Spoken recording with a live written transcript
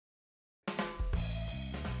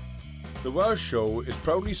The Welsh Show is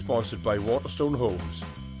proudly sponsored by Waterstone Homes,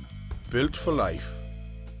 built for life.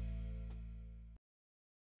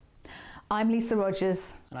 I'm Lisa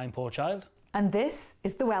Rogers. And I'm Paul Child. And this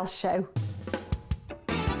is The Welsh Show.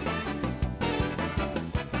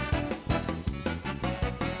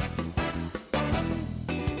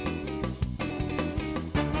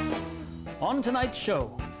 On tonight's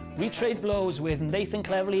show, we trade blows with Nathan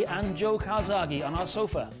Cleverly and Joe Calzaghe on our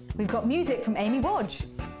sofa. We've got music from Amy Wadge.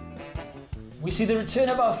 We see the return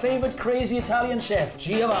of our favourite crazy Italian chef,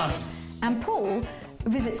 Giovanni. And Paul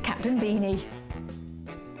visits Captain Beany.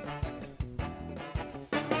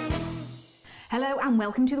 Hello and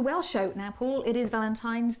welcome to The Welsh Show. Now, Paul, it is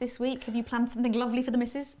Valentine's this week. Have you planned something lovely for the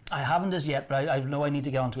missus? I haven't as yet, but I know I need to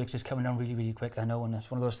get onto it because it's coming down really, really quick. I know, and it's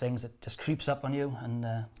one of those things that just creeps up on you. And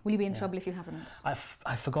will you be in trouble if you haven't? I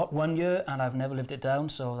forgot one year and I've never lived it down,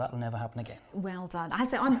 so that'll never happen again. Well done. I have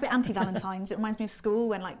to say, I'm a bit anti-Valentine's. It reminds me of school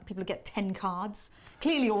when people get 10 cards,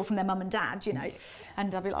 clearly all from their mum and dad, you know,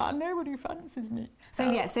 and I'll be like, oh, nobody fancies me. So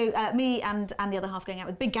me and the other half going out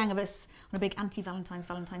with a big gang of us on a big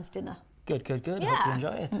Valentine's dinner. Good. Yeah. Hope you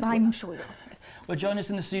enjoy it. I'm sure you will. Well, join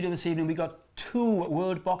us in the studio this evening. We've got two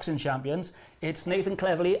world boxing champions. It's Nathan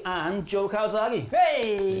Cleverly and Joe Calzaghe.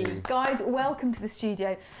 Hey! Guys, welcome to the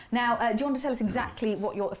studio. Now, do you want to tell us exactly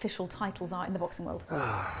what your official titles are in the boxing world?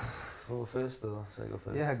 Go first, or say go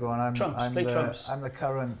first? Yeah, go on. Trumps. I'm the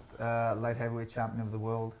current light heavyweight champion of the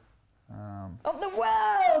world. Of the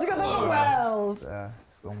world! You guys of the world!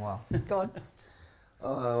 It's going well. Go on.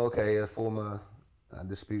 Okay, a former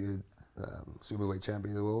undisputed superweight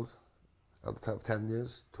champion of the world. Up the top 10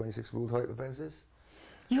 years, 26 world title defences.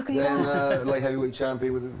 Then light heavyweight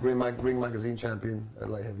champion with Ring Magazine champion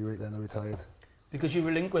at light heavyweight, then I retired. Because you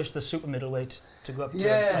relinquished the super middleweight to go up to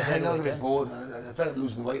I got a bit bored. I felt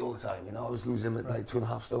losing weight all the time, you know. I was losing at like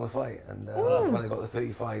 2.5 stone a fight. And when I got to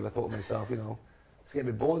 35, I thought to myself, you know, it's getting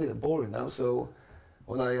a bit boring now. So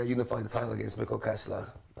when I unified the title against Mikko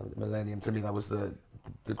Kessler, Millennium, to me that was the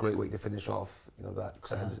great way to finish off, you know, that,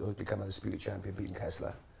 because I was becoming a disputed champion, beating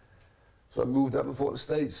Kessler. So I moved up and fought the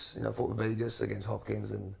States. You know, I fought in Vegas against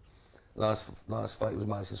Hopkins, and last fight was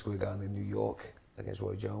Madison Square Garden in New York against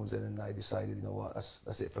Roy Jones, and then I decided, you know what,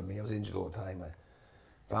 that's it for me. I was injured all the time. My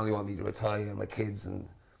family wanted me to retire, and my kids, and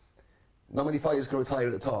not many fighters can retire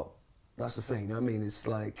at the top. That's the thing, you know what I mean? It's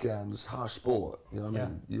like it's harsh sport, you know what I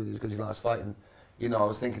mean? You do as good as your last fight, and you know, I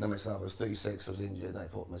was thinking to myself, I was 36, I was injured, and I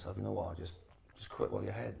thought to myself, you know what, just quit while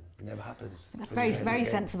you're ahead. It never happens. That's very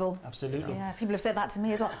sensible. Absolutely. Yeah, people have said that to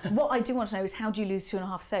me as well. What I do want to know is, how do you lose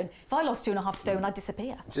 2.5 stone? If I lost 2.5 stone, I'd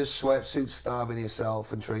disappear. Just sweatsuits, starving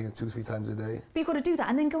yourself and training 2-3 times a day. But you've got to do that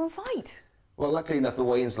and then go and fight. Well, luckily enough, the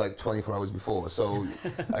weigh-in's like 24 hours before, so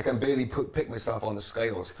I can barely pick myself on the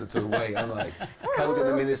scales to weigh. I'm like, counting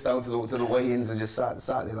the minutes down to the weigh-ins and just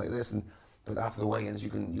sat there like this. But after the weigh-ins, you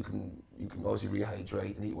can obviously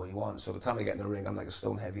rehydrate and eat what you want. So the time I get in the ring, I'm like a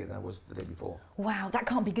stone heavier than I was the day before. Wow, that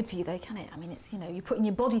can't be good for you though, can it? I mean, it's, you know, you're putting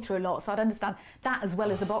your body through a lot, so I'd understand that as well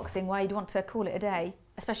as the boxing, why you'd want to call it a day,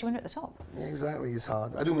 especially when you're at the top. Yeah, exactly, it's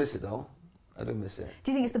hard. I do miss it though. I do miss it.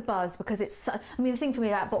 Do you think it's the buzz? Because it's, I mean, the thing for me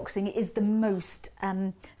about boxing, it is the most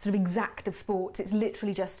sort of exact of sports. It's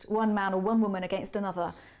literally just one man or one woman against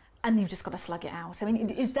another, and you've just got to slug it out. I mean,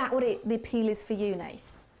 is that what the appeal is for you,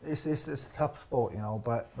 Nath? It's a tough sport, you know,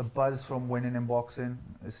 but the buzz from winning in boxing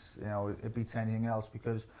is, you know, it beats anything else,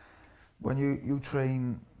 because when you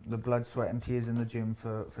train the blood, sweat and tears in the gym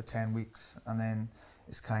for 10 weeks, and then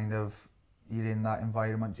it's kind of, you're in that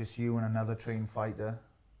environment, just you and another trained fighter,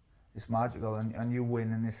 it's magical, and you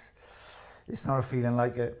win, and it's not a feeling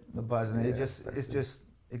like it, the buzz, and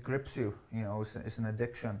it grips you, you know, it's an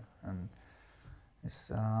addiction, and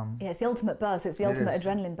it's it's the ultimate buzz. It's the ultimate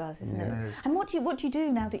adrenaline buzz, isn't it? It is. And what do you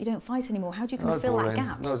do now that you don't fight anymore? How do you kind of fill that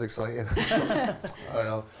gap? That was exciting. I don't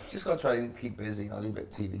know. Just got to try and keep busy. You know, do a bit of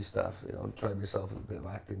TV stuff. You know, try myself in a bit of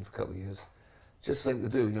acting for a couple of years. Just something to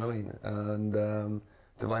do. You know what I mean? And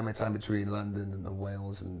divide my time between London and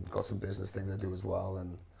Wales, and got some business things I do as well.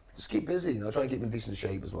 And just keep busy. You know, try and keep in decent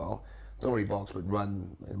shape as well. Don't really box, but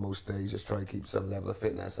run in most days. Just try and keep some level of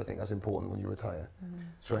fitness. I think that's important when you retire.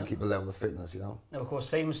 Try and keep a level of fitness, you know. Now, of course,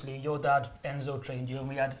 famously, your dad Enzo trained you, and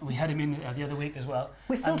we had him in the other week as well.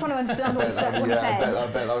 We're still trying to understand what he said.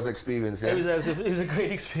 I bet that was an experience. Yeah. It was a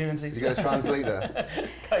great experience. You get a translator.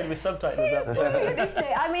 Kind with subtitles.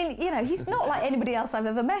 I mean, you know, he's not like anybody else I've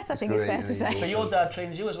ever met. I think it's fair to say. But your dad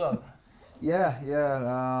trains you as well.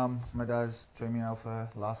 Yeah. My dad's trained me now for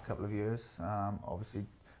the last couple of years. Obviously,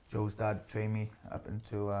 Joe's dad trained me up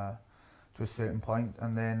into to a certain point,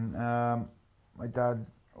 and then my dad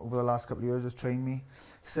over the last couple of years has trained me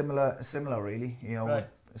similar really, you know. Right.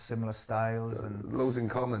 similar styles and loads in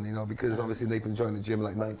common, you know, because obviously Nathan joined the gym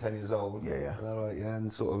like 9, 10 years old. Yeah. All right, yeah,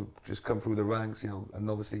 and sort of just come through the ranks, you know, and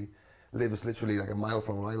obviously lives literally like a mile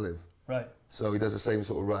from where I live. Right. So he does the same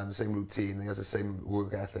sort of run, the same routine, he has the same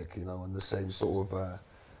work ethic, you know, and the same sort of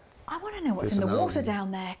I want to know what's in the water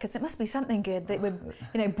down there, because it must be something good that we're,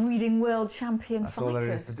 you know, breeding world champion that's fighters. all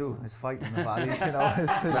there is to do, is fight in the valleys, you know.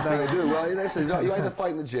 Nothing to do. Well, listen, you either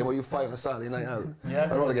fight in the gym or you fight on a Saturday night out. Yeah.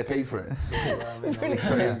 I'd rather get paid for it.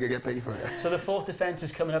 So, you get paid for it. So the 4th defence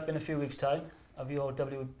is coming up in a few weeks' time of your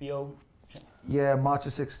WBO. Yeah, March the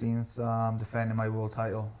 16th, defending my world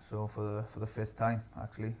title, so for the 5th time,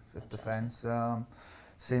 actually, 5th defence.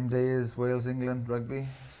 Same day as Wales-England rugby,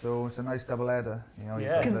 so it's a nice double header. You know,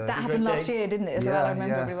 Yeah, because that happened last year, didn't it? As well, I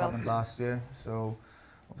remember really well. Happened last year. So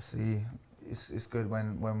obviously it's good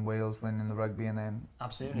when Wales win in the rugby, and then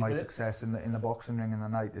my success in the boxing ring in the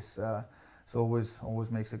night is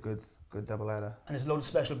always makes a good double header. And there's a lot of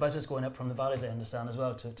special buses going up from the valleys, I understand, as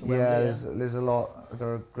well, to Wembley. Yeah, there's a lot. I've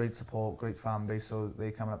got a great support, great fan base, so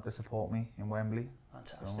they come up to support me in Wembley.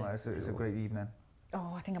 Fantastic. So it's a great evening.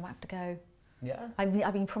 Oh, I think I might have to go. Yeah.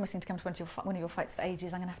 I've been promising to come to one of your fights for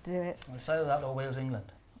ages. I'm going to have to do it. Well, it's either that or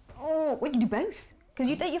Wales-England. Oh, we can do both.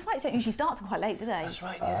 Because your fights don't usually start quite late, do they? That's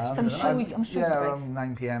right, yeah. So I'm sure you yeah, do both. around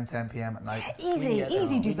 9 p.m, 10 p.m. at night.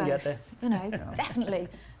 Easy do both. You know, definitely.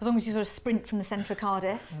 As long as you sort of sprint from the centre of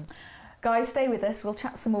Cardiff. Guys, stay with us. We'll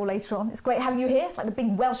chat some more later on. It's great having you here. It's like the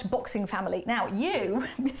big Welsh boxing family. Now, you,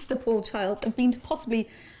 Mr. Paul Childs, have been to possibly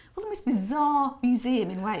the most bizarre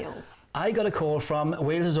museum in Wales. I got a call from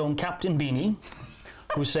Wales' own Captain Beany,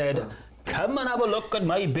 who said, come and have a look at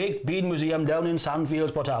my baked bean museum down in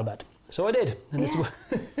Sandfields, Port Talbot. So I did. And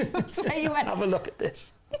That's where you went. Have a look at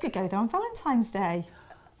this. You could go there on Valentine's Day.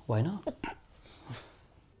 Why not?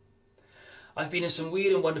 I've been in some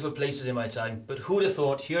weird and wonderful places in my time, but who'd have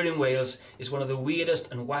thought here in Wales is one of the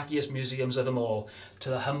weirdest and wackiest museums of them all, to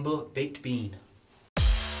the humble baked bean.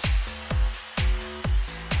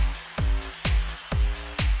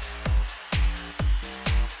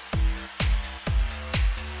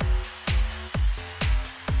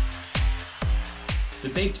 The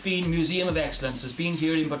Baked Bean Museum of Excellence has been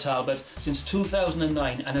here in Port Talbot since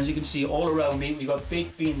 2009, and as you can see all around me, we've got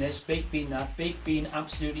baked bean this, baked bean that, baked bean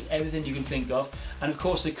absolutely everything you can think of, and of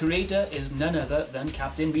course the curator is none other than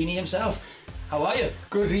Captain Beany himself. How are you?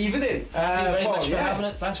 Good evening. Thank you very much for having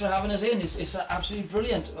it. Thanks for having us in. It's absolutely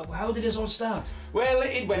brilliant. How did this all start? Well,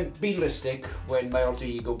 it went beanlistic when my alter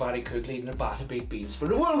ego Barry Kirkley eaten a bath of baked beans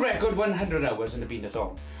for a world record 100 hours in a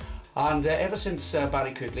beanathon. And ever since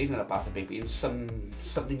Barry Kirkley eaten a bath of baked beans,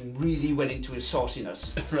 something really went into his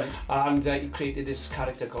sauciness. Right. And he created this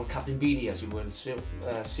character called Captain Beany, as you will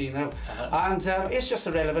see now. And it's just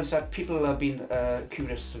a relevance that people have been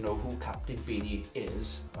curious to know who Captain Beany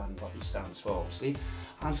is and what he stands for, obviously.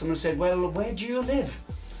 And someone said, well, where do you live?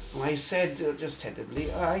 And I said, just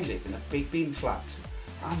tentatively, I live in a baked bean flat.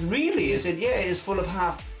 And really, I said, yeah, it's full of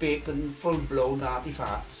half-baked and full-blown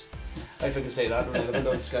artifacts. If I can say that, relevant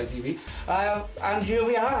on Sky TV. And here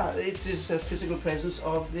we are. It is a physical presence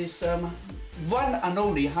of this one and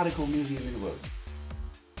only Harrico museum in the world.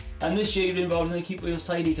 And this year you're involved in the Keep Wales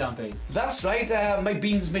Tidy campaign. That's right. My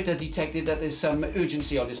beans meter detected that there's some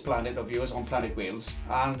urgency on this planet of yours, on planet Wales.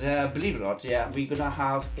 And believe it or not, yeah, we're going to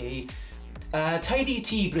have a tidy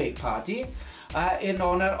tea break party in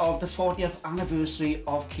honour of the 40th anniversary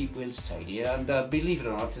of Keep Wales Tidy. And believe it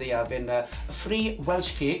or not, they have been free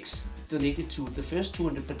Welsh cakes donated to the first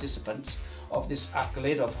 200 participants of this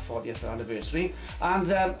accolade of the 40th anniversary.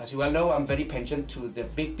 And as you well know, I'm very penchant to the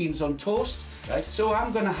baked beans on toast. Right. So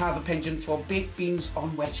I'm going to have a penchant for baked beans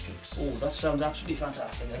on Welsh cakes. Oh, that sounds absolutely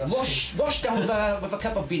fantastic. Washed down with a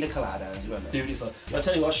cup of bean colada as well. Beautiful. Yeah. I'll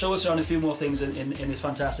tell you what, show us around a few more things in this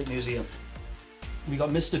fantastic museum. We got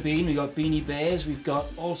Mr. Bean, we got Beanie Bears, we've got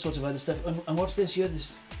all sorts of other stuff. And what's this here?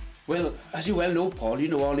 Well, as you well know, Paul, you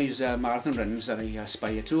know all these marathon runs that I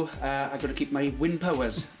aspire to. I've got to keep my wind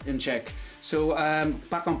powers in check. So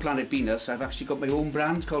back on Planet Venus, I've actually got my own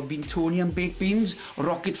brand called Beantonian Baked Beans,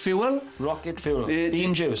 Rocket Fuel. Rocket Fuel,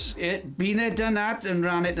 bean juice. Been there, done that, and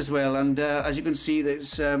ran it as well. And as you can see,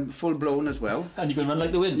 it's full blown as well. And you can run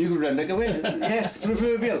like the wind. You can run like the wind. Yes,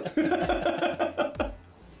 proverbial.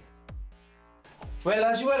 Well,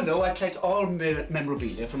 as you well know, I collect all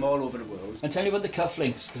memorabilia from all over the world. And tell me about the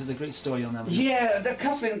cufflinks, because it's a great story on that. Yeah, the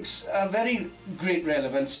cufflinks are very great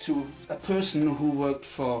relevance to a person who worked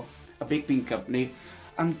for a baked bean company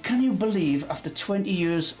And can you believe, after 20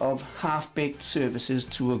 years of half-baked services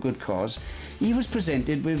to a good cause, he was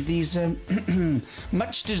presented with these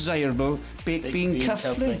much desirable baked bean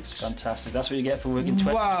cufflinks. Fantastic. That's what you get for working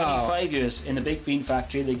 25 years in the baked bean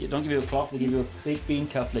factory. They don't give you a cloth, they give you baked bean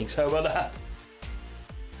cufflinks. How about that?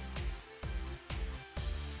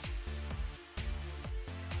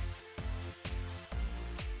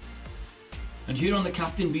 And here on the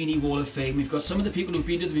Captain Beany Wall of Fame, we've got some of the people who've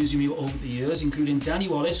been to the museum over the years, including Danny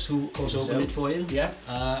Wallace, who of course opened it for you. Yeah.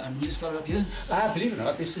 And who's this fella up here? Believe it or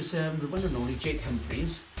not, this is the one and only Jake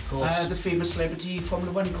Humphries. Of course. The famous celebrity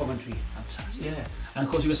Formula 1 commentary. Fantastic. Yeah. And of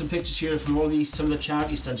course we've got some pictures here from some of the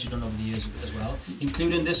charity stunts you've done over the years as well,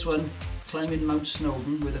 including this one, climbing Mount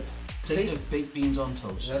Snowdon with a plate of baked beans on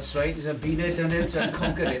toast. That's right, he's been it, done it, and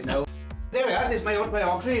conquered it now. There we are, there's my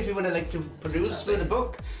autobiography if you want to like to peruse through the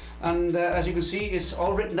book. And as you can see, it's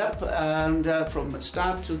all written up and from the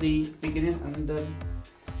start to the beginning. And this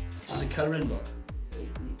is a colouring book.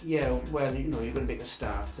 Yeah, well, you know, you're going to make a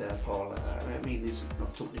start, Paul. I mean, it's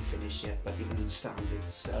not totally finished yet, but you can understand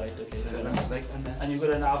it's. Right, okay. That's like, and you've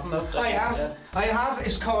got an album out. I have.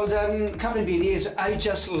 It's called Captain Beany. Is I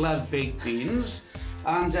Just Love Baked Beans.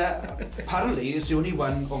 And apparently it's the only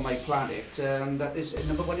one on my planet that is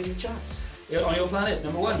 #1 in the charts. On your planet,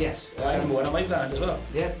 #1? Yes. #1 on my planet as well.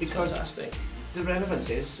 Yeah, because fantastic. The relevance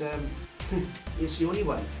is it's the only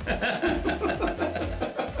one.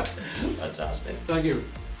 Fantastic. Thank you.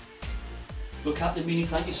 Well, Captain Beany,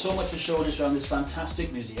 thank you so much for showing us around this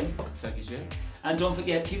fantastic museum. Thank you, sir. And don't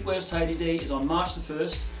forget, Keep Wales Tidy Day is on March the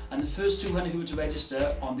 1st, and the first 200 people to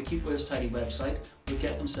register on the Keep Wales Tidy website will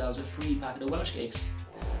get themselves a free packet of Welsh cakes.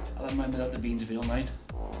 I'll have mine without the beans if you don't mind.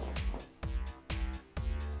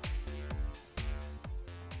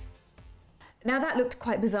 Now that looked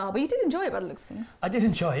quite bizarre, but you did enjoy it by the looks of things. I did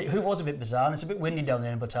enjoy it. It was a bit bizarre, and it's a bit windy down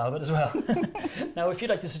there in Talbot as well. Now, if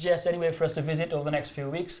you'd like to suggest anywhere for us to visit over the next few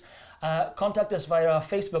weeks, contact us via our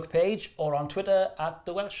Facebook page or on Twitter at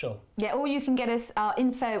The Welsh Show. Yeah, or you can get us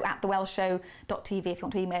info@thewelshshow.tv if you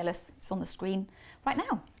want to email us. It's on the screen right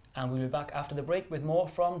now. And we'll be back after the break with more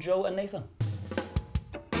from Joe and Nathan.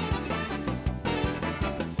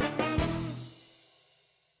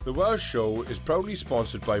 The Welsh Show is proudly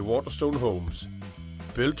sponsored by Waterstone Homes,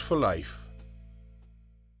 built for life.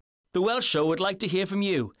 The Welsh Show would like to hear from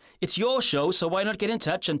you. It's your show, so why not get in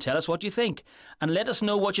touch and tell us what you think, and let us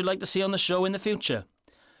know what you'd like to see on the show in the future.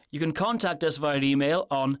 You can contact us via email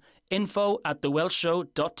on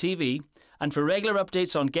info@thewelshshow.tv, and for regular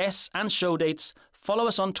updates on guests and show dates, follow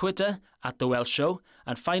us on Twitter @The Welsh Show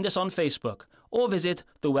and find us on Facebook, or visit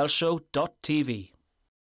thewelshshow.tv.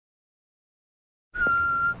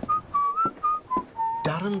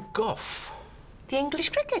 Darren Gough. The English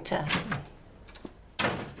cricketer.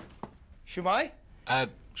 Shwmai?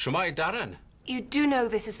 Shwmai, Darren. You do know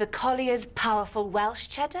this is for Collier's powerful Welsh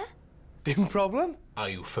cheddar? Dim problem. Are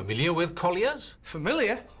you familiar with Collier's?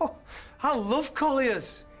 Familiar? Oh, I love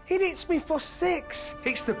Collier's. It hits me for 6.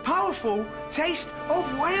 It's the powerful taste of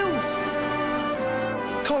Wales.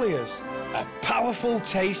 Collier's, a powerful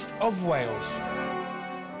taste of Wales.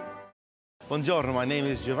 Buongiorno, my name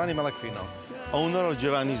is Giovanni Malacrino, owner of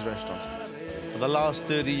Giovanni's Restaurant. For the last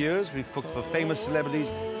 30 years, we've cooked for famous celebrities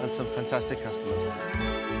and some fantastic customers.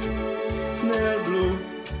 Nel blu,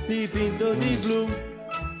 dipinto di blu,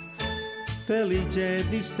 felice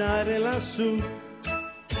di stare lassù.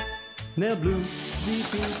 Nel blu,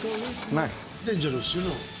 dipinto di blu. Max. It's dangerous, you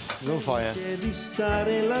know. No fire. Felice di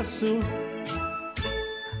stare lassù.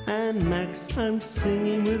 And Max, I'm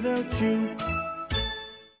singing without you.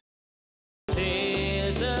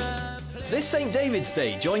 This St David's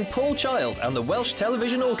Day, join Paul Child and the Welsh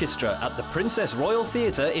Television Orchestra at the Princess Royal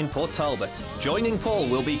Theatre in Port Talbot. Joining Paul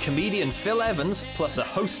will be comedian Phil Evans, plus a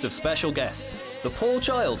host of special guests. The Paul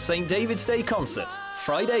Child St David's Day concert,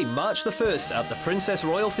 Friday, March the 1st at the Princess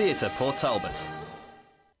Royal Theatre, Port Talbot.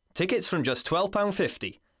 Tickets from just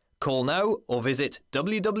 £12.50. Call now or visit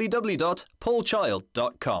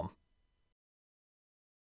www.paulchild.com.